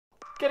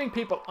Getting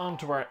people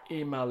onto our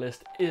email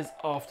list is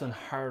often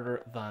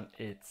harder than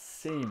it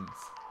seems.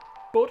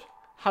 But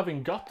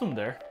having got them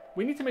there,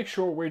 we need to make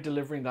sure we're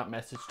delivering that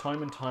message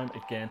time and time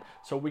again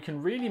so we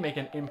can really make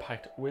an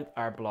impact with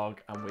our blog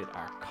and with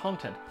our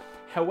content.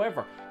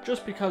 However,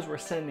 just because we're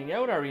sending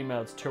out our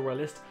emails to our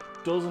list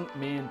doesn't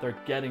mean they're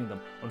getting them.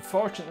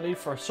 Unfortunately,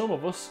 for some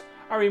of us,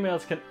 our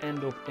emails can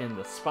end up in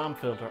the spam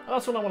filter. And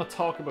that's what I want to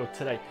talk about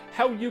today.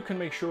 How you can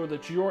make sure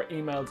that your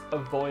emails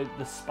avoid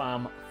the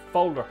spam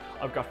folder.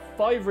 I've got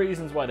 5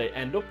 reasons why they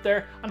end up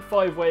there and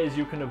 5 ways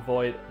you can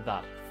avoid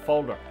that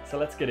folder. So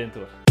let's get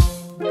into it.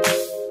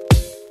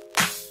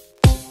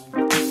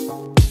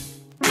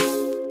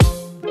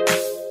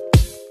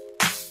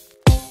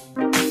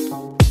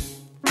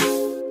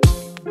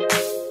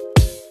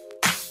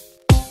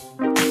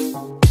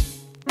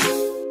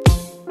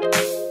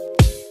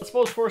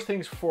 First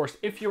things first,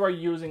 if you are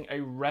using a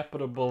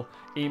reputable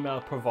email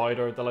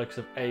provider, the likes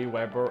of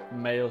Aweber,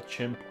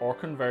 MailChimp or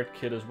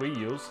ConvertKit as we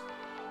use,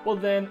 well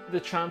then the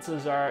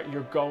chances are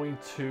you're going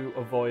to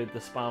avoid the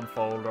spam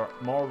folder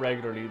more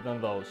regularly than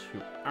those who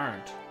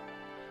aren't.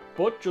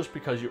 But just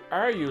because you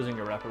are using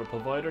a reputable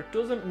provider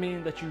doesn't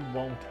mean that you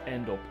won't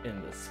end up in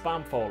the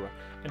spam folder.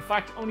 In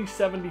fact, only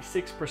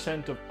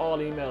 76% of all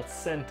emails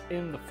sent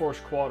in the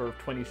first quarter of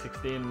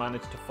 2016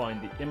 managed to find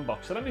the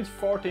inbox. So that means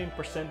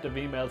 14% of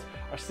emails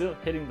are still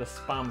hitting the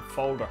spam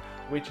folder,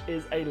 which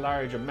is a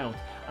large amount.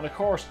 And of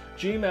course,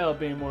 Gmail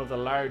being one of the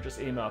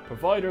largest email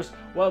providers,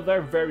 well,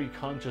 they're very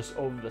conscious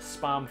of the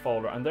spam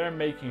folder and they're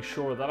making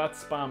sure that that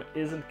spam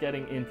isn't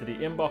getting into the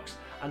inbox,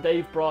 and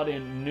they've brought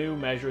in new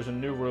measures and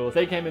new rules.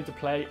 They came into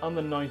play on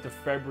the 9th of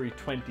February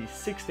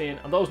 2016,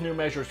 and those new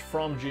measures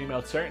from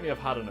Gmail certainly have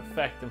had an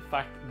effect. In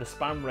fact, the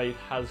spam rate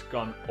has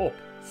gone up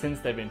since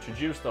they've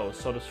introduced those,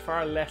 so there's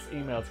far less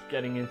emails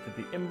getting into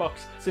the inbox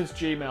since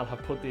Gmail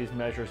have put these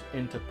measures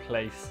into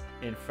place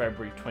in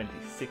February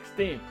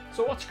 2016.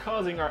 So what's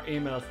causing our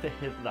emails to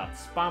hit that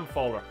spam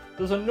folder?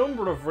 There's a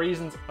number of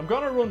reasons. I'm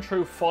going to run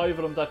through 5 of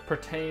them that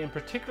pertain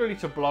particularly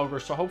to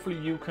bloggers, so hopefully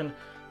you can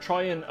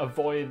try and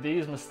avoid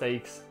these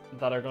mistakes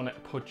that are going to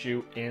put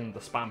you in the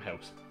spam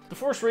house. The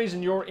first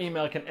reason your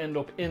email can end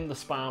up in the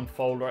spam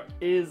folder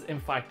is in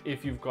fact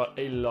if you've got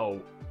a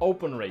low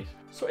open rate.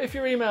 So if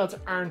your emails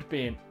aren't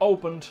being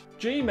opened,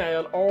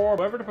 Gmail or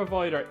whoever the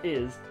provider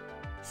is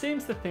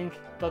seems to think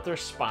that they're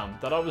spam,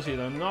 that obviously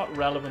they're not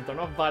relevant, they're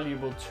not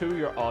valuable to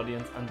your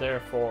audience, and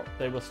therefore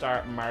they will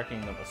start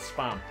marking them as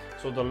spam.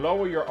 So the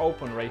lower your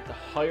open rate, the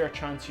higher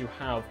chance you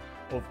have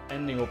of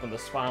ending up in the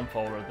spam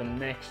folder the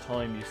next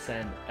time you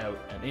send out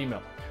an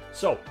email.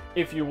 So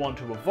if you want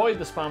to avoid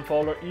the spam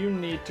folder, you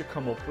need to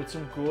come up with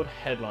some good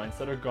headlines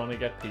that are going to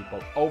get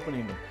people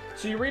opening them.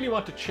 So you really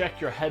want to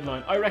check your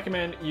headline. I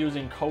recommend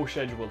using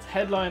CoScheduled's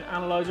headline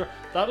analyzer.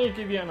 That'll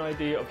give you an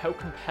idea of how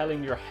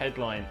compelling your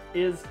headline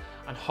is,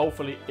 and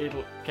hopefully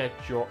it'll get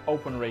your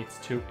open rates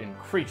to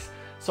increase.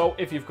 So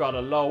if you've got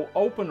a low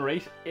open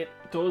rate, it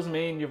does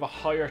mean you have a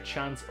higher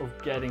chance of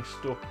getting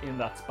stuck in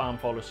that spam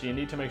folder. So you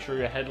need to make sure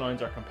your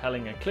headlines are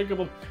compelling and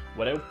clickable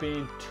without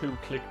being too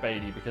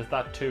clickbaity, because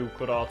that too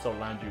could also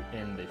land you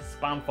in the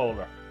spam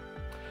folder.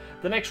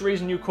 The next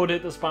reason you could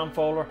hit the spam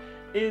folder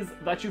is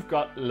that you've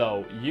got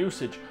low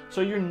usage.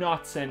 So you're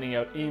not sending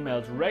out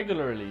emails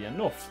regularly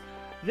enough.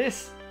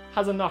 This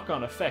has a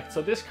knock-on effect.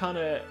 So this kind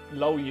of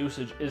low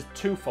usage is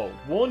twofold.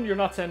 One, you're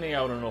not sending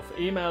out enough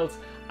emails,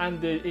 and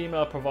the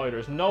email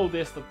providers know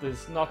this, that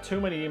there's not too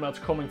many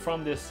emails coming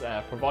from this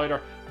provider,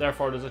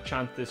 therefore there's a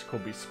chance this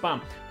could be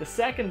spam. The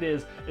second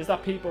is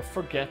that people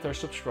forget they're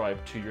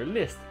subscribed to your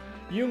list.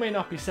 You may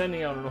not be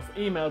sending out enough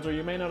emails, or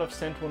you may not have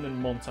sent one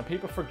in months, and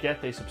people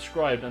forget they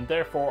subscribed and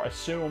therefore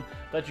assume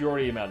that your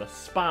email is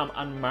spam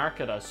and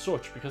mark it as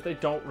such because they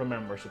don't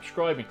remember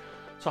subscribing.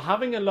 So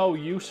having a low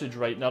usage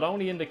rate not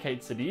only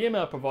indicates to the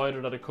email provider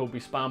that it could be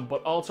spam,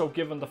 but also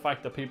given the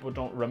fact that people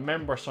don't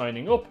remember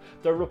signing up,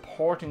 they're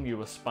reporting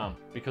you as spam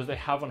because they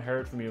haven't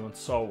heard from you in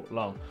so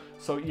long.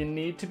 So you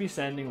need to be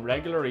sending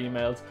regular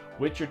emails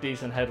with your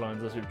decent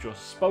headlines, as we've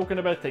just spoken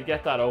about, to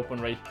get that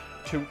open rate,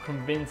 to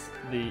convince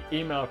the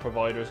email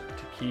providers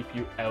to keep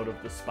you out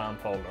of the spam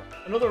folder.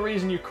 Another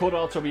reason you could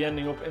also be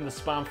ending up in the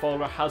spam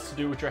folder has to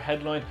do with your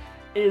headline,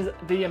 is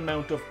the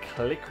amount of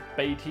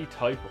clickbaity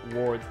type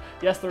words.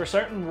 Yes, there are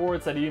certain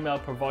words that email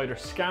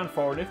providers scan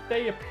for, and if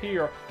they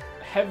appear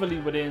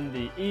heavily within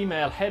the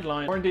email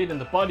headline or indeed in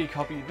the body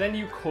copy, then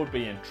you could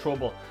be in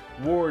trouble.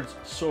 Words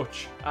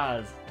such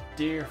as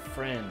dear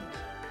friend,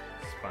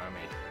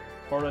 spammy.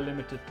 For a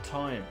limited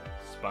time,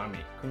 spammy.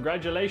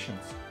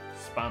 Congratulations,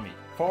 spammy.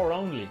 For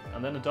only,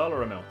 and then a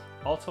dollar amount,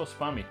 also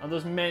spammy. And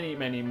there's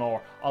many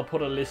more. I'll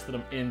put a list of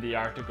them in the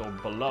article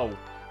below.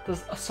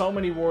 There's so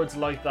many words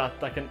like that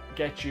that can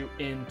get you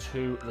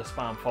into the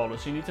spam folder.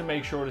 So you need to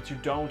make sure that you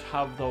don't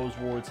have those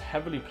words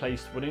heavily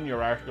placed within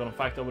your article. In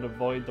fact, I would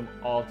avoid them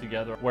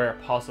altogether where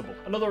possible.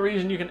 Another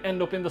reason you can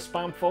end up in the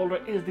spam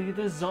folder is the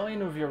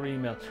design of your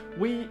email.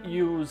 We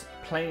use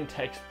plain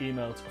text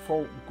emails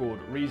for good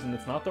reason.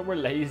 It's not that we're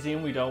lazy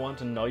and we don't want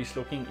a nice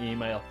looking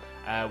email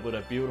with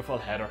a beautiful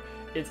header.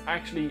 It's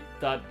actually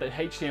that the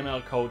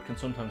HTML code can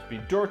sometimes be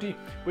dirty,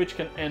 which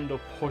can end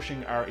up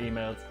pushing our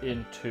emails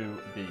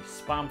into the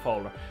spam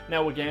folder.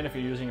 Now again, if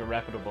you're using a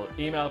reputable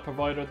email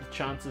provider, the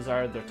chances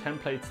are their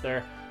templates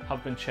there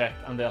have been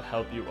checked and they'll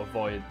help you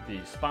avoid the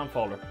spam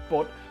folder.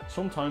 But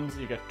sometimes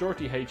you get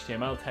dirty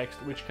HTML text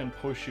which can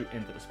push you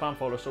into the spam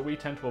folder, so we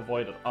tend to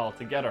avoid it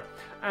altogether.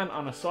 And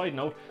on a side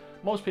note,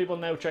 most people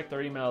now check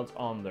their emails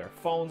on their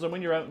phones, and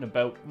when you're out and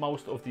about,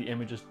 most of the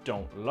images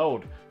don't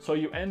load. So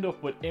you end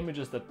up with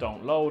images that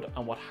don't load,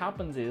 and what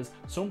happens is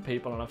some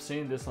people, and I've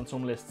seen this on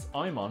some lists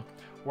I'm on,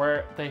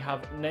 where they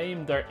have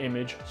named their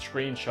image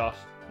screenshot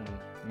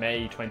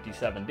May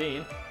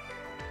 2017.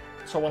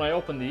 So when I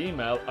open the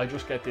email, I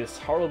just get this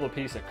horrible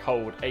piece of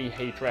code,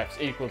 ahrefs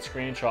equals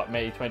screenshot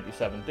May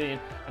 2017,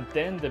 and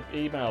then the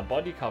email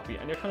body copy,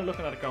 and you're kind of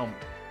looking at it going,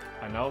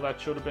 I know that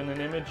should have been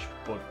an image,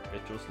 but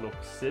it just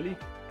looks silly.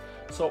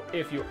 So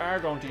if you are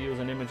going to use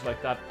an image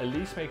like that, at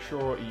least make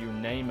sure you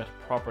name it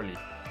properly.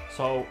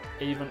 So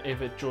even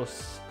if it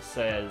just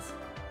says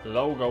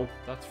logo,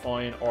 that's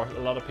fine. Or a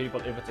lot of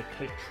people, if it's a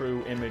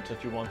click-through image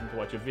that you want them to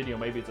watch a video,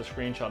 maybe it's a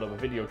screenshot of a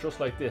video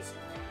just like this,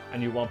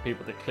 and you want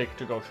people to click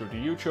to go through to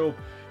YouTube,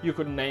 you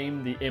could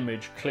name the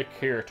image click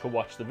here to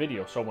watch the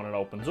video. So when it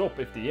opens up,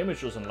 if the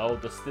image doesn't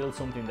load, there's still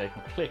something they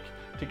can click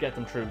to get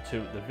them through to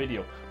the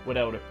video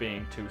without it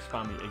being too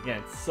spammy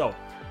again. So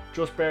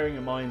just bearing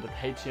in mind that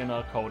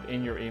HTML code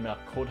in your email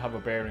could have a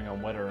bearing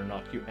on whether or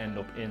not you end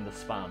up in the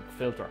spam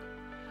filter.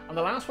 And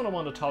the last one I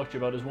want to talk to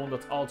you about is one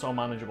that's also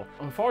manageable.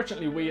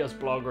 Unfortunately, we as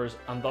bloggers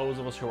and those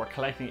of us who are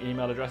collecting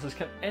email addresses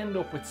can end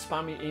up with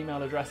spammy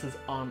email addresses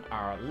on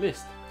our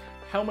list.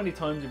 How many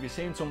times have you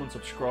seen someone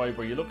subscribe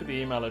where you look at the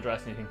email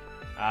address and you think,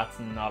 that's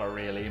not a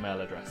real email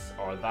address,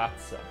 or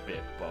that's a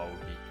bit bogey?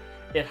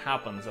 It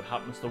happens to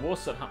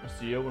us, it happens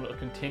to you, and it'll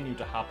continue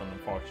to happen,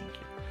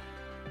 unfortunately.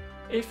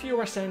 If you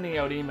are sending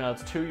out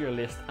emails to your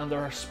list and there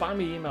are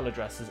spammy email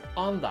addresses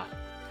on that,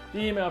 the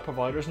email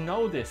providers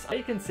know this.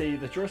 They can see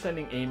that you're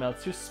sending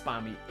emails to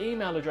spammy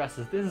email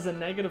addresses. This is a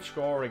negative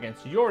score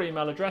against your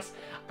email address,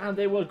 and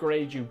they will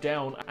grade you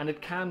down, and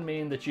it can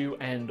mean that you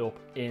end up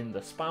in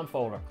the spam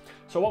folder.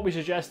 So what we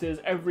suggest is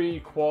every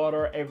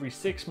quarter, every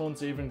 6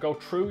 months even, go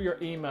through your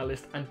email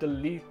list and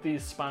delete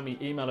these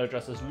spammy email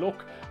addresses.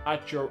 Look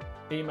at your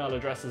email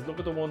addresses, look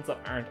at the ones that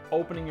aren't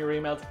opening your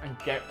emails and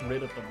get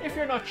rid of them. If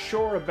you're not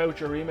sure about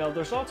your email,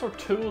 there's also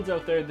tools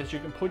out there that you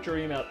can put your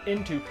email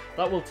into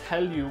that will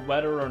tell you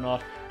whether or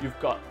not you've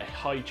got a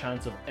high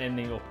chance of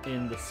ending up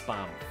in the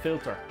spam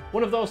filter.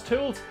 One of those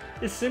tools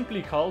is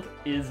simply called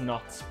Is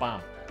Not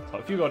Spam. So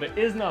if you go to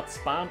Is Not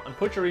Spam and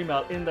put your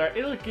email in there,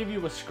 it'll give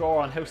you a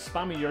score on how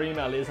spammy your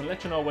email is and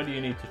let you know whether you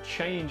need to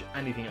change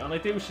anything. And I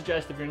do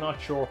suggest, if you're not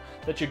sure,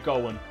 that you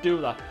go and do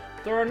that.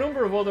 There are a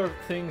number of other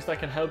things that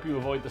can help you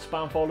avoid the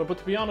spam folder, but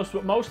to be honest,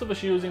 with most of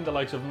us using the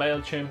likes of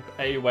MailChimp,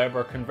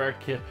 Aweber,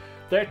 ConvertKit,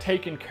 they're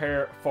taking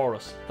care for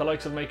us. The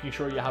likes of making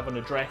sure you have an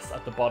address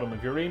at the bottom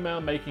of your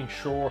email, making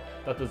sure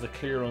that there's a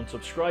clear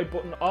unsubscribe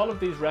button. All of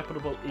these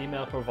reputable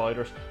email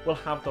providers will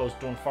have those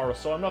done for us,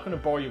 so I'm not going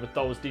to bore you with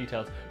those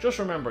details. Just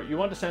remember, you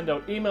want to send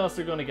out emails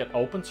that are going to get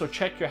open, so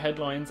check your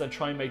headlines and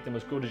try and make them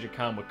as good as you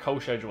can with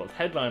co-scheduled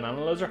headline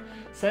analyzer.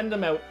 Send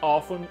them out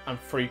often and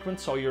frequent,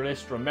 so your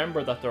list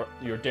remember that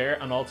you're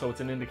there, and also it's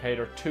an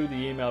indicator to the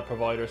email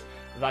providers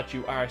that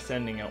you are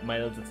sending out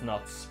mails, it's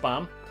not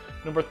spam.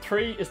 Number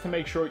 3 is to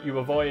make sure you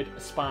avoid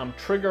spam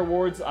trigger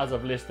words as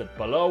I've listed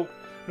below.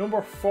 Number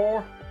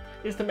 4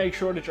 is to make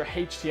sure that your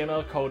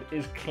HTML code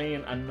is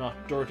clean and not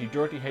dirty.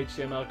 Dirty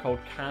HTML code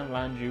can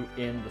land you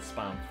in the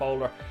spam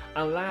folder.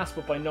 And last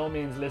but by no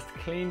means least,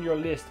 clean your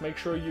list. Make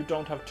sure you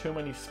don't have too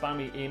many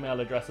spammy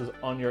email addresses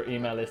on your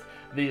email list.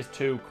 These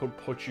two could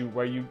put you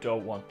where you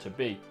don't want to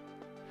be.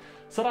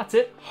 So that's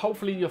it.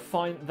 Hopefully you'll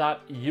find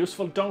that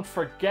useful. Don't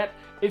forget,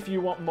 if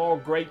you want more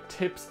great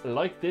tips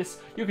like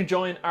this, you can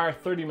join our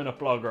 30-minute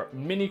blogger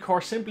mini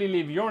course. Simply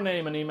leave your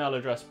name and email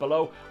address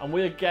below and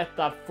we'll get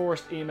that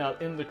first email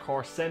in the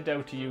course sent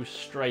out to you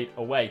straight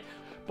away.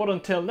 But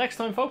until next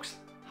time folks,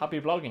 happy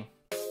blogging.